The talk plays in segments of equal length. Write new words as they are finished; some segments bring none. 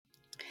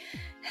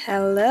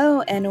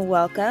Hello and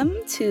welcome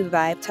to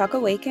Vibe Talk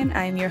Awaken.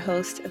 I'm your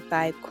host,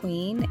 Vibe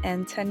Queen,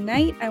 and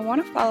tonight I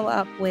want to follow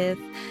up with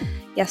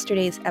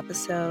yesterday's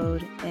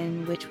episode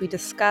in which we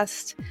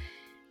discussed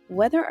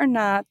whether or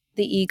not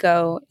the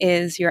ego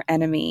is your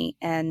enemy.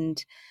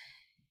 And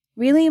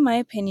really, in my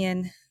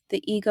opinion,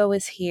 the ego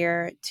is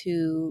here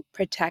to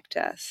protect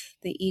us.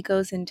 The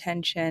ego's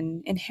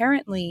intention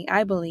inherently,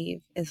 I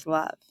believe, is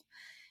love.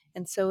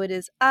 And so it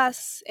is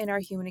us in our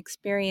human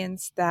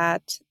experience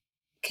that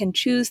can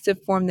choose to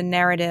form the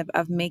narrative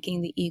of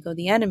making the ego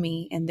the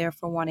enemy and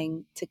therefore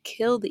wanting to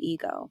kill the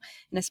ego.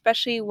 And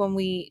especially when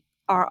we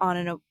are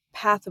on a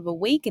path of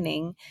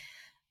awakening,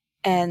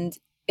 and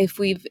if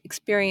we've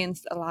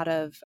experienced a lot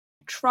of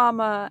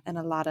trauma and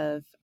a lot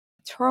of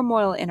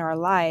turmoil in our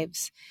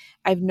lives,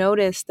 I've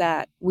noticed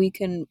that we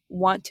can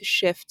want to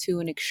shift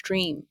to an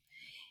extreme.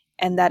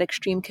 And that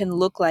extreme can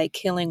look like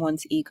killing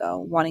one's ego,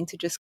 wanting to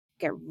just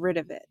get rid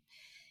of it.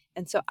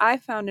 And so I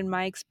found in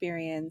my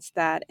experience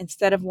that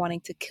instead of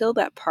wanting to kill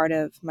that part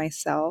of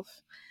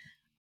myself,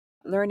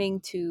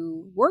 learning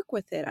to work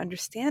with it,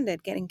 understand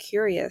it, getting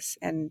curious,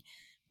 and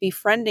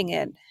befriending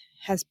it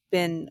has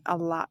been a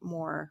lot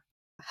more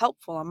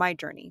helpful on my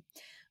journey.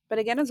 But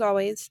again, as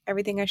always,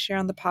 everything I share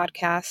on the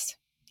podcast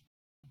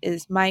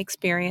is my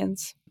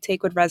experience.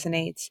 Take what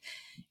resonates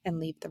and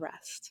leave the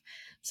rest.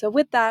 So,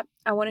 with that,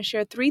 I want to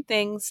share 3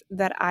 things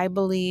that I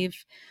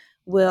believe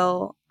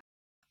will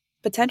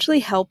potentially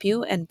help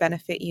you and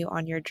benefit you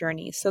on your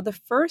journey. So, the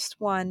first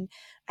one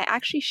I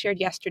actually shared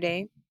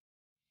yesterday,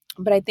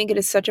 but I think it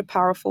is such a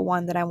powerful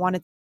one that I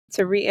wanted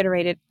to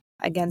reiterate it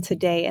again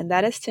today, and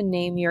that is to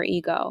name your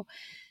ego.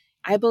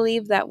 I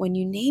believe that when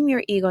you name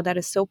your ego, that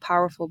is so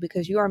powerful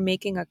because you are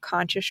making a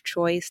conscious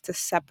choice to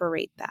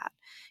separate that.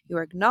 You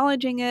are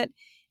acknowledging it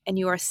and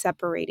you are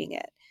separating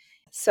it.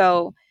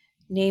 So,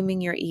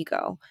 naming your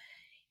ego.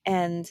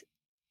 And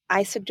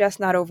I suggest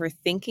not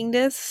overthinking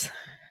this.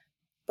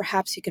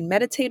 Perhaps you can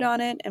meditate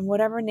on it, and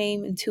whatever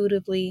name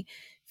intuitively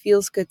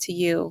feels good to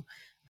you,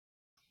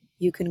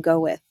 you can go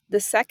with.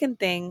 The second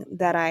thing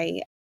that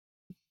I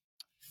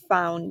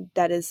found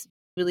that is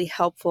really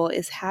helpful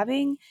is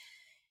having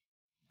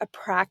a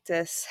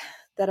practice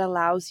that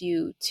allows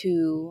you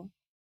to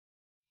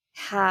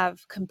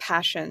have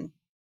compassion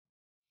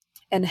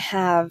and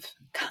have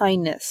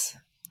kindness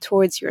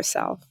towards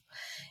yourself.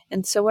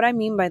 And so, what I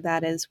mean by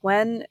that is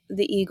when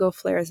the ego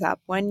flares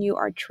up, when you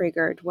are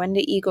triggered, when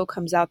the ego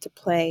comes out to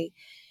play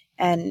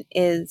and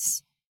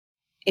is,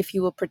 if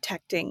you will,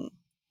 protecting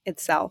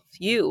itself,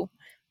 you,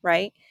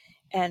 right?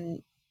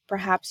 And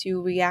perhaps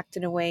you react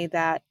in a way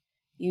that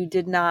you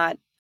did not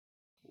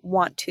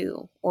want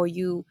to, or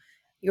your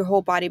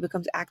whole body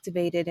becomes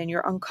activated and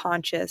you're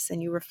unconscious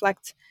and you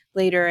reflect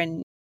later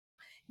and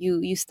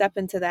you step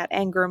into that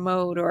anger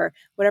mode or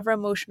whatever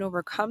emotion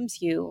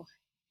overcomes you.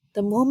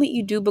 The moment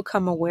you do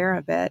become aware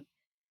of it,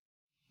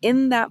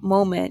 in that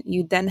moment,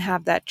 you then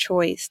have that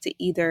choice to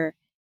either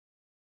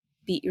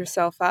beat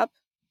yourself up,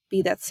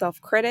 be that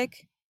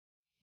self-critic,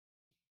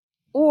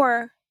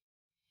 or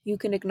you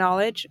can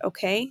acknowledge,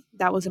 okay,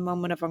 that was a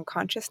moment of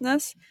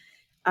unconsciousness.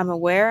 I'm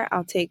aware.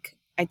 I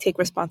take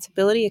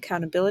responsibility,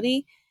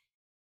 accountability,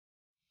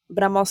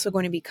 but I'm also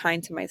going to be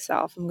kind to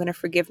myself. I'm going to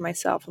forgive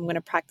myself. I'm going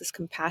to practice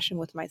compassion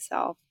with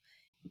myself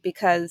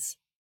because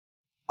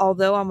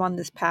although I'm on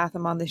this path,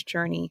 I'm on this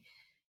journey,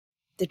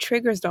 the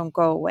triggers don't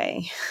go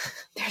away.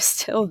 They're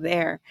still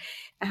there.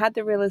 I had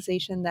the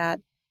realization that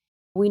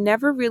we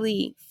never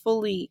really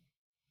fully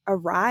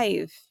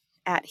arrive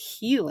at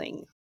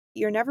healing.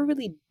 You're never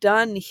really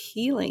done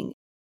healing.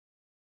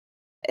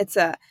 This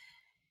is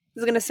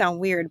going to sound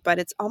weird, but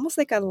it's almost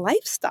like a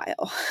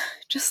lifestyle,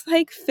 just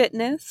like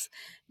fitness,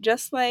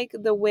 just like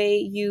the way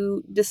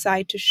you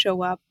decide to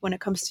show up when it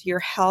comes to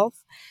your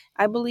health.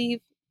 I believe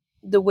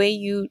the way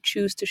you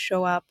choose to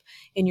show up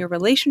in your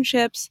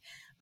relationships,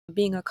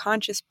 being a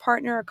conscious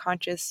partner, a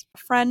conscious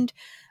friend,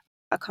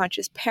 a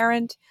conscious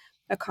parent,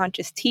 a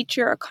conscious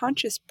teacher, a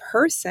conscious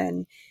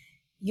person,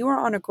 you are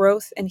on a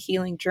growth and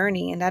healing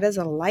journey. And that is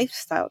a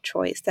lifestyle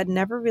choice that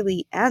never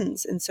really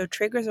ends. And so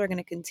triggers are going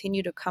to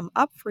continue to come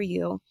up for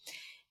you.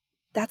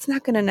 That's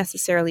not going to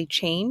necessarily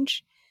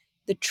change.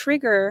 The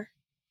trigger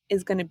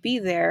is going to be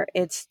there.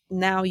 It's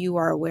now you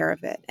are aware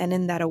of it. And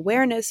in that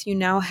awareness, you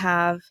now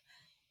have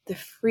the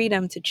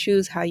freedom to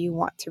choose how you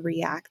want to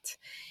react.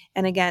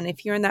 And again,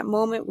 if you're in that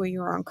moment where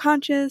you're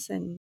unconscious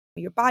and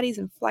your body's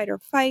in flight or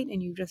fight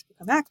and you just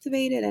become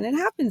activated, and it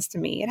happens to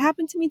me. It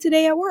happened to me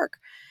today at work.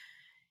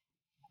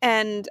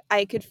 And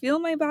I could feel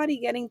my body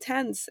getting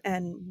tense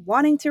and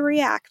wanting to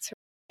react.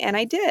 And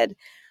I did.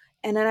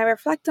 And then I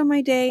reflect on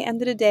my day,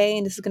 end of the day,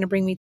 and this is going to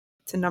bring me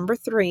to number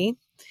 3.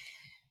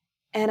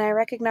 And I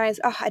recognize,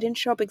 oh, I didn't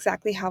show up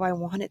exactly how I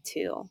wanted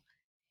to.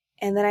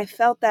 And then I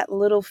felt that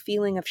little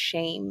feeling of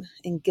shame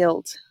and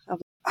guilt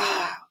of,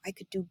 I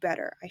could do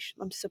better.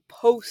 I'm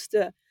supposed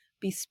to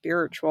be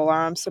spiritual, or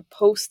I'm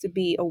supposed to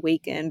be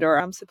awakened, or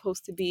I'm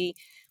supposed to be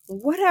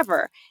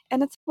whatever.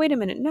 And it's, wait a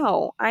minute,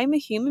 no, I'm a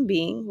human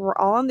being. We're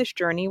all on this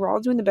journey. We're all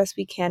doing the best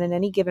we can in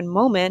any given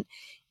moment.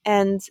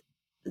 And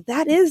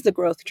that is the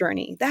growth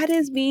journey. That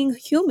is being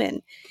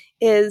human,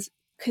 is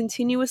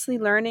continuously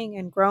learning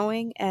and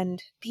growing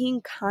and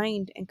being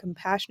kind and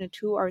compassionate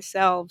to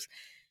ourselves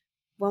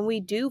when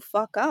we do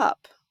fuck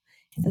up.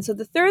 And so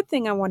the third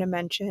thing I want to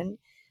mention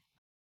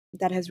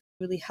that has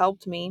really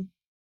helped me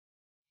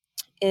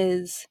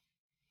is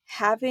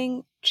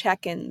having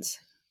check-ins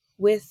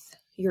with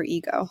your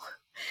ego.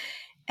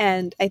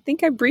 And I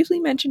think I briefly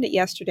mentioned it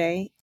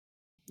yesterday,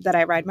 that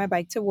I ride my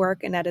bike to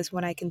work, and that is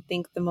when I can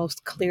think the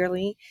most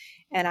clearly.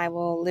 And I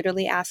will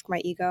literally ask my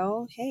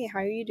ego, hey, how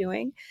are you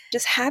doing?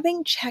 Just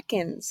having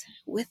check-ins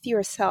with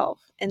yourself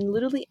and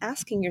literally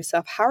asking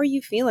yourself, how are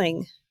you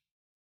feeling?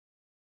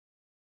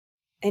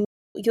 And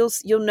you'll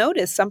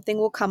notice something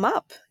will come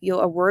up.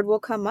 A word will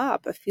come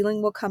up, a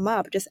feeling will come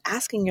up. Just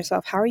asking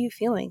yourself, how are you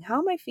feeling? How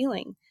am I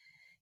feeling?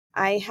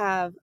 I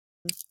have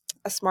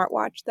a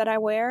smartwatch that I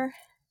wear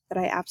that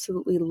I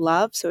absolutely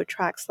love. So it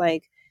tracks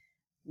like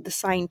the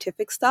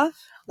scientific stuff,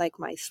 like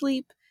my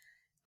sleep,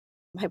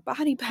 my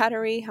body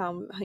battery,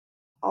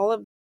 all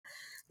of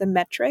the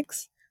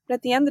metrics. But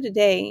at the end of the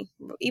day,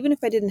 even if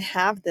I didn't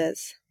have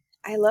this,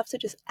 I love to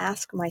just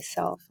ask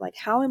myself, like,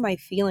 how am I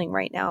feeling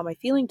right now? Am I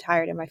feeling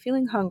tired? Am I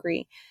feeling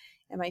hungry?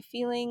 Am I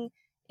feeling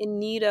in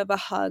need of a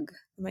hug?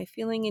 Am I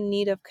feeling in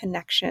need of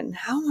connection?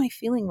 How am I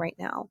feeling right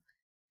now?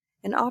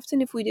 And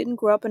often, if we didn't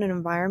grow up in an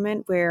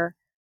environment where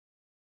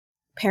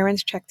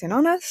parents checked in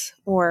on us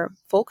or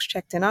folks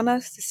checked in on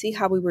us to see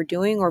how we were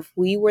doing, or if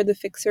we were the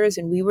fixers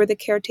and we were the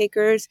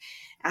caretakers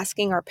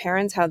asking our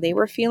parents how they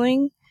were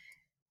feeling,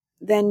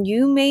 then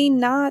you may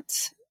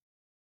not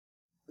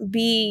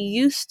be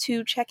used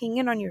to checking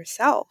in on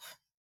yourself,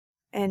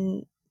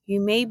 and you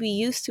may be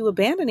used to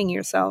abandoning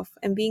yourself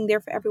and being there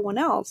for everyone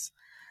else.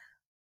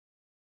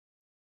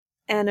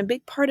 And a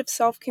big part of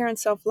self-care and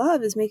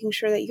self-love is making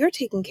sure that you're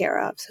taken care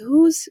of. So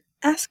who's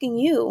asking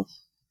you,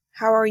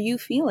 how are you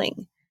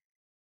feeling?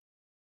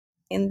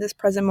 In this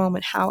present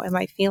moment, how am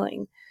I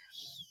feeling?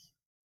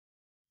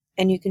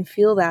 And you can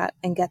feel that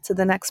and get to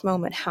the next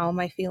moment. How am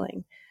I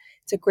feeling?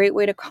 It's a great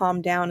way to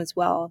calm down as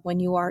well when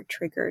you are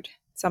triggered.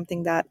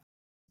 Something that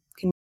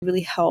can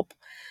really help.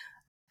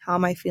 How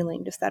am I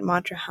feeling? Just that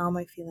mantra, how am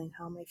I feeling?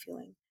 How am I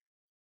feeling?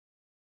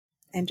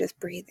 And just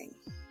breathing.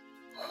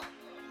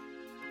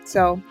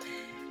 So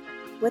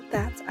with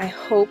that, I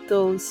hope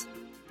those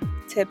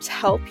tips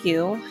help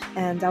you.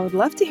 And I would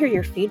love to hear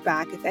your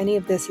feedback. If any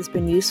of this has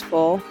been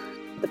useful,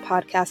 the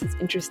podcast is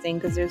interesting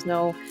because there's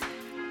no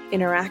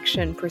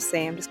interaction per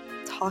se. I'm just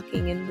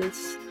talking in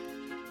this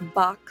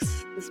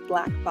box, this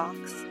black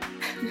box,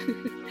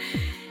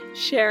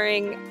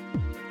 sharing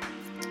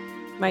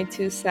my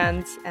 2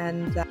 cents.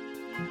 And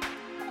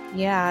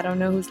yeah, I don't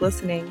know who's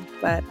listening,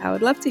 but I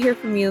would love to hear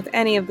from you if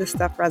any of this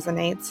stuff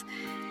resonates.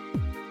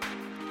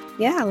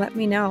 Yeah, let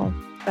me know.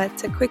 But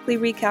to quickly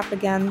recap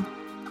again,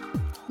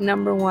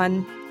 number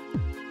 1,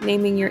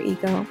 naming your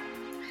ego.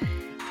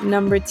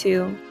 Number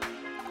 2,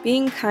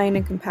 being kind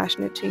and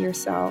compassionate to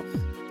yourself,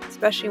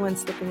 especially when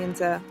slipping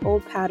into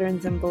old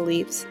patterns and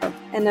beliefs.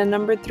 And then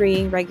number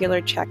 3,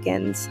 regular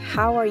check-ins.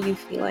 How are you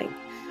feeling?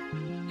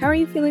 How are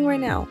you feeling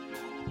right now?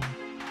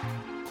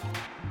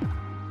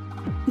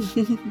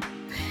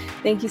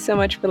 Thank you so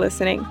much for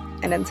listening,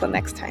 and until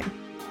next time.